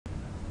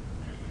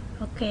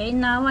Okay,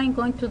 now I'm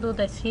going to do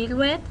the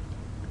silhouette,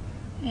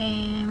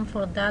 and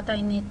for that I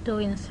need to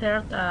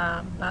insert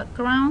a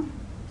background.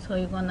 So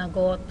you're gonna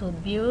go to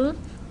views,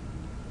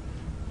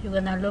 you're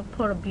gonna look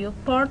for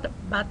viewport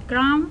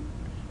background,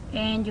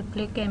 and you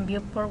click on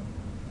viewport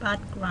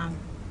background.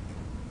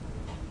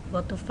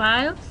 Go to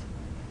files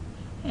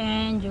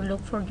and you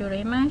look for your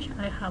image.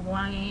 I have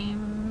one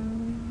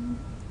in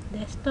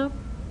desktop,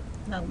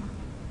 that one.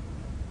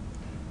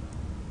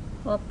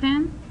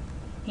 Open.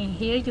 In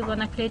here you're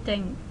gonna click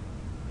on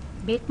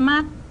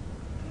bitmap,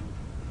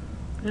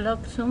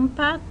 lock zoom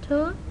pad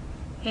tool,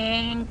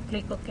 and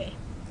click OK.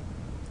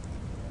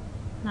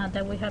 Now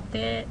that we have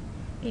the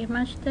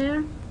image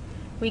there,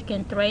 we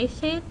can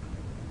trace it,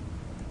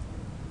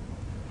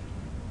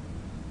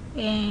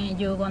 and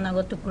you're gonna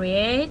go to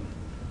create,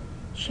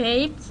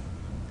 shapes,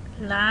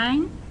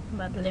 line,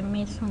 but let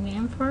me zoom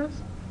in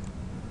first,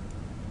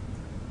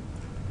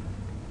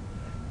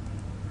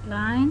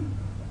 line,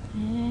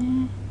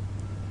 and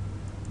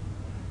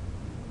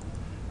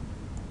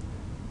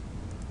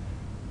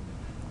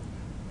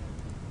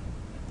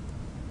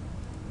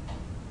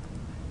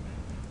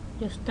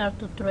you start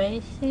to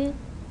trace it.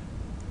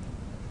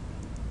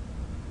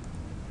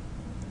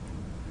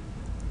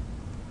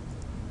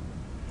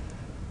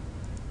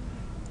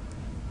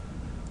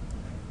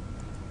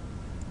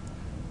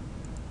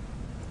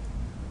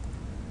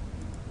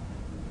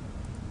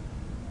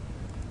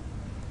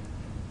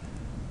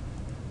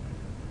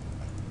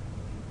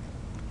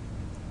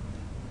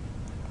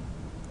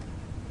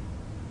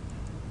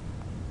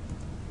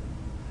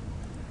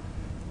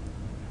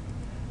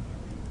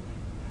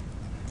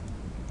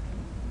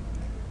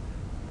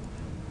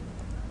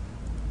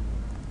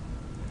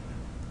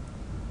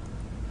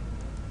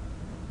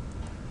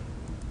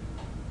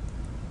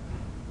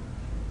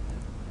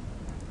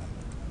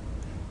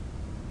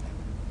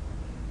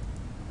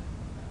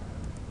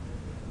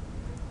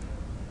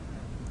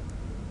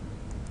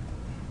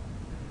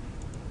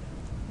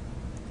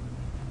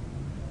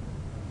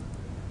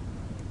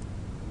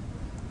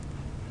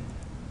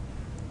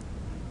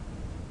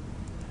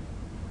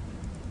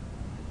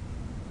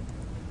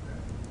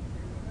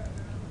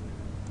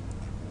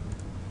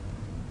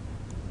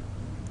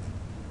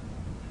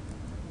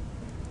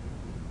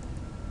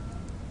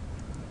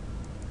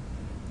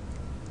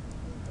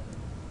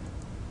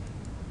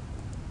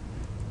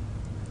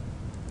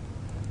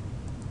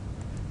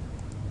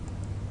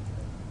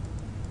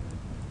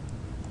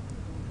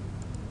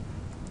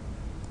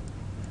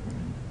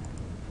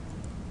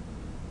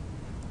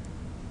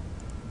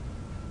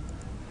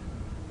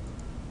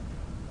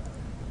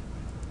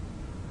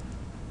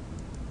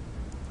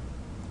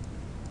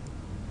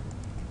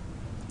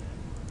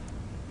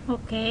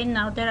 Okay,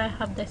 now that I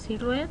have the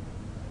silhouette,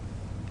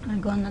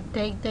 I'm gonna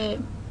take the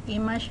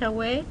image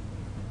away.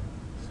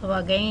 So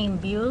again,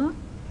 view,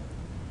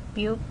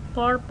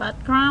 viewport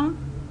background,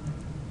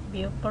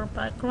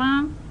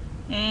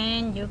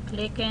 and you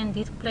click on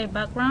display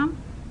background,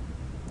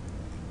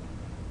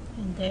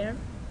 and there.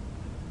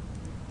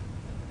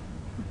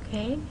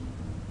 Okay,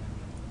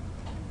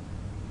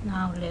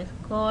 now let's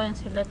go and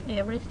select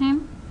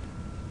everything.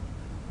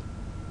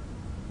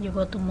 You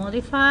go to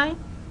modify,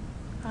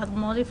 add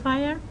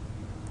modifier,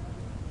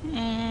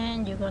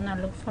 and you're gonna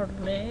look for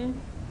left,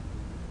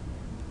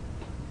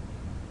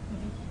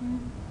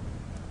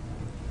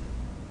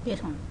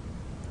 this one.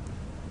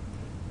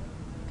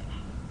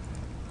 Okay.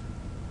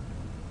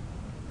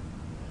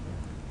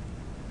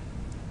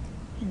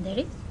 And there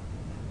it is.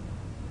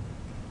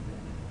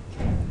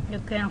 You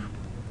can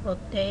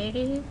rotate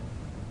it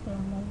or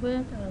move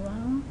it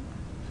around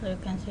so you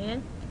can see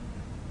it.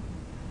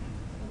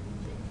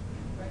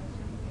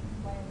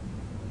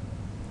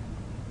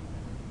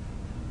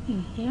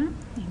 In here,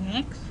 in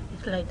X,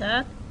 it's like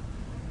that.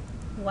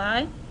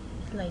 Y,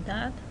 it's like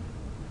that.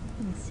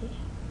 And Z.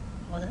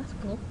 Oh, that's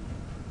cool.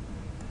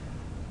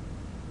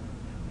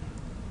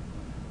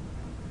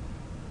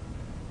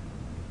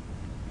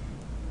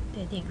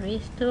 The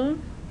degrees tool.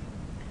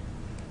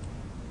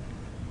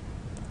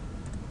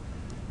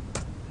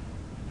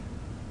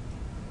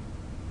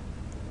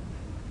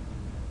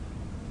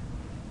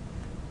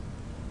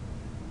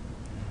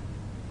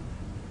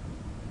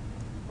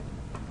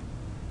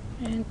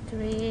 And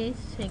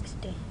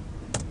 360.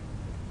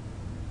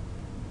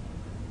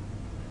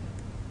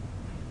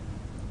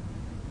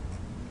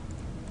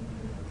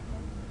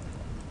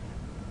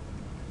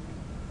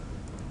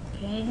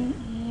 Okay,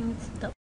 and stop.